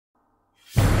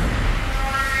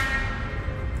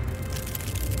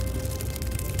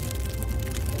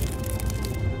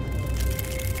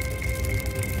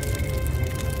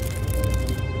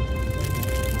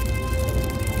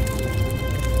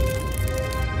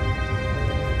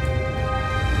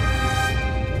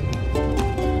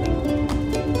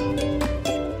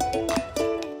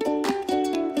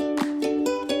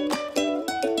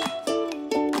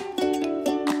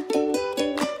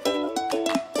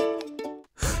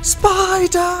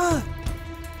Spider!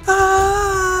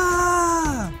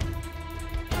 Ah!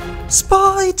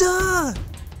 Spider!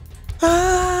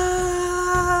 Ah!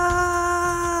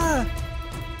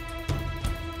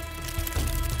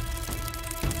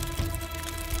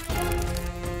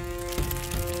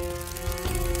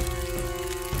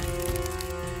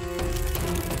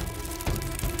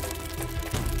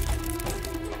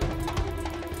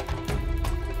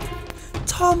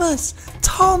 Thomas!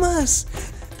 Thomas!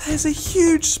 There's a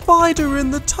huge spider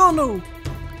in the tunnel!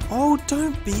 Oh,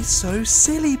 don't be so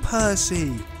silly,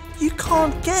 Percy. You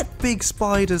can't get big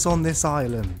spiders on this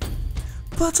island.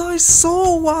 But I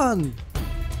saw one!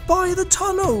 By the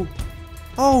tunnel!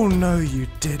 Oh, no you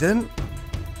didn't.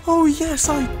 Oh, yes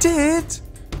I did.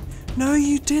 No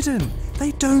you didn't.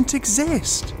 They don't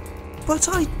exist. But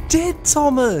I did,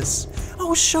 Thomas.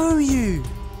 I'll show you.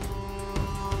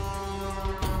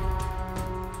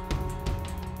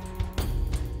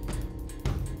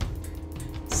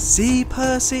 See,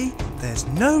 Percy? There's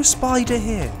no spider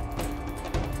here.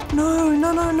 No.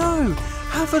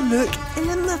 Have a look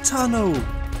in the tunnel.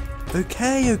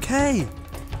 Okay.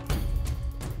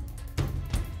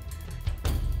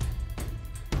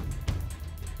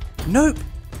 Nope,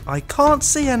 I can't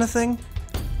see anything.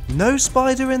 No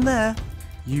spider in there.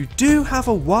 You do have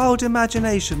a wild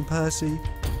imagination, Percy.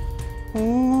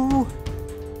 Ooh.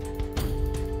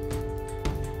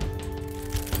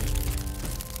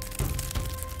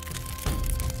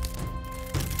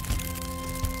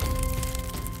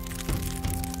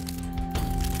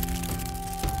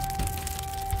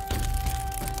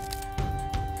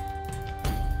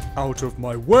 Out of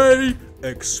my way,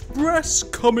 express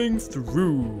coming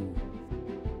through.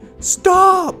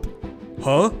 Stop!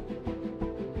 Huh?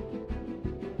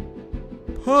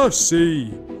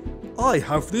 Percy, I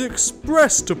have the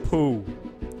express to pull.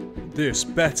 This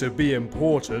better be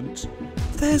important.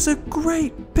 There's a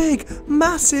great big,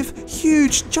 massive,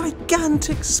 huge,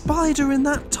 gigantic spider in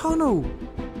that tunnel.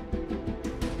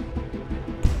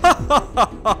 Ha ha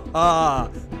ha ha ha!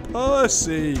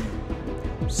 Percy!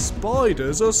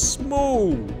 Spiders are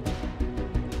small.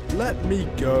 Let me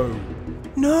go.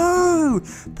 No,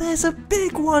 there's a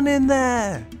big one in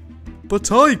there.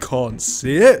 But I can't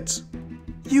see it.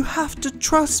 You have to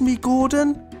trust me,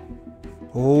 Gordon.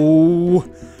 Oh,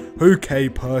 okay,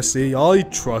 Percy, I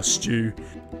trust you.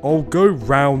 I'll go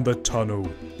round the tunnel.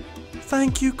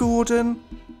 Thank you, Gordon.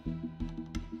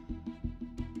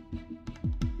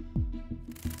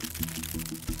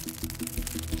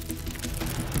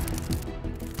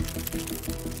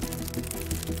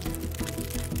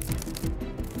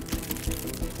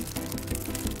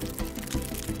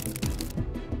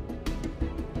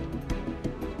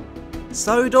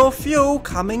 Soda fuel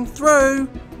coming through.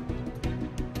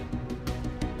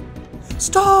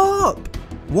 Stop!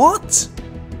 What?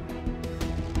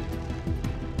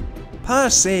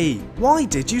 Percy, why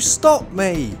did you stop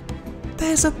me?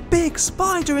 There's a big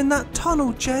spider in that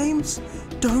tunnel, James.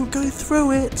 Don't go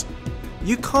through it.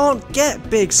 You can't get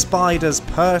big spiders,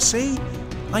 Percy.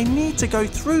 I need to go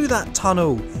through that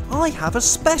tunnel. I have a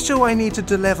special I need to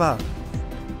deliver.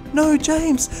 No,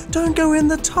 James, don't go in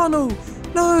the tunnel.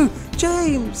 No,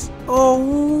 James!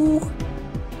 Oh!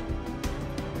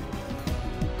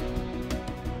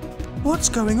 What's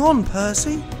going on,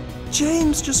 Percy?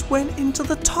 James just went into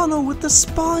the tunnel with the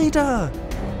spider.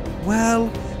 Well,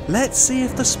 let's see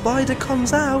if the spider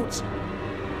comes out.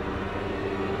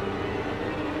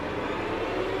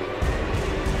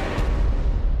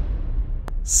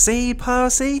 See,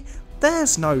 Percy?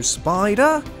 There's no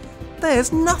spider.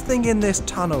 There's nothing in this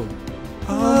tunnel.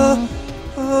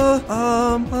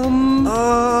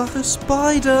 The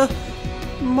spider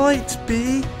might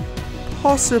be,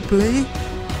 possibly,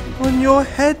 on your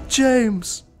head,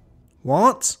 James.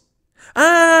 What?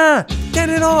 Ah! Get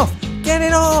it off! Get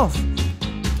it off!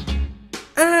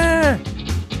 Ah!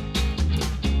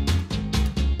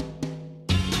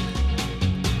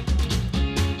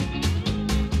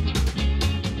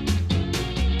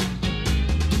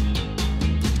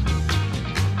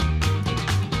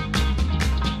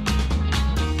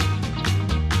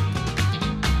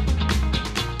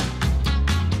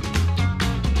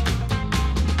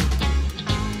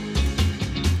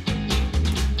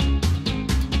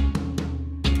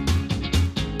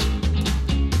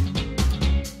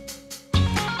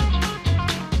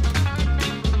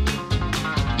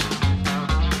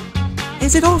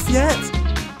 Is it off yet?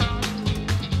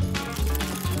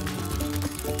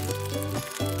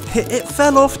 It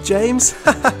fell off, James.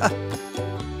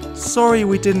 Sorry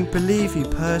we didn't believe you,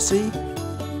 Percy.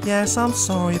 Yes, I'm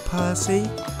sorry, Percy.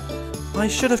 I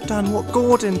should have done what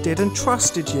Gordon did and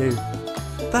trusted you.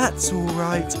 That's all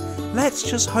right. Let's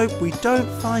just hope we don't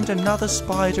find another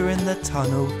spider in the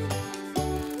tunnel.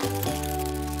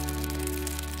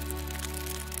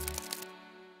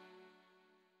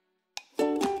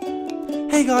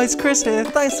 Hey guys, Chris here.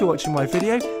 Thanks for watching my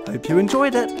video. Hope you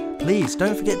enjoyed it. Please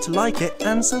don't forget to like it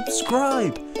and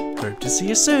subscribe. Hope to see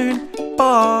you soon.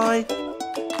 Bye.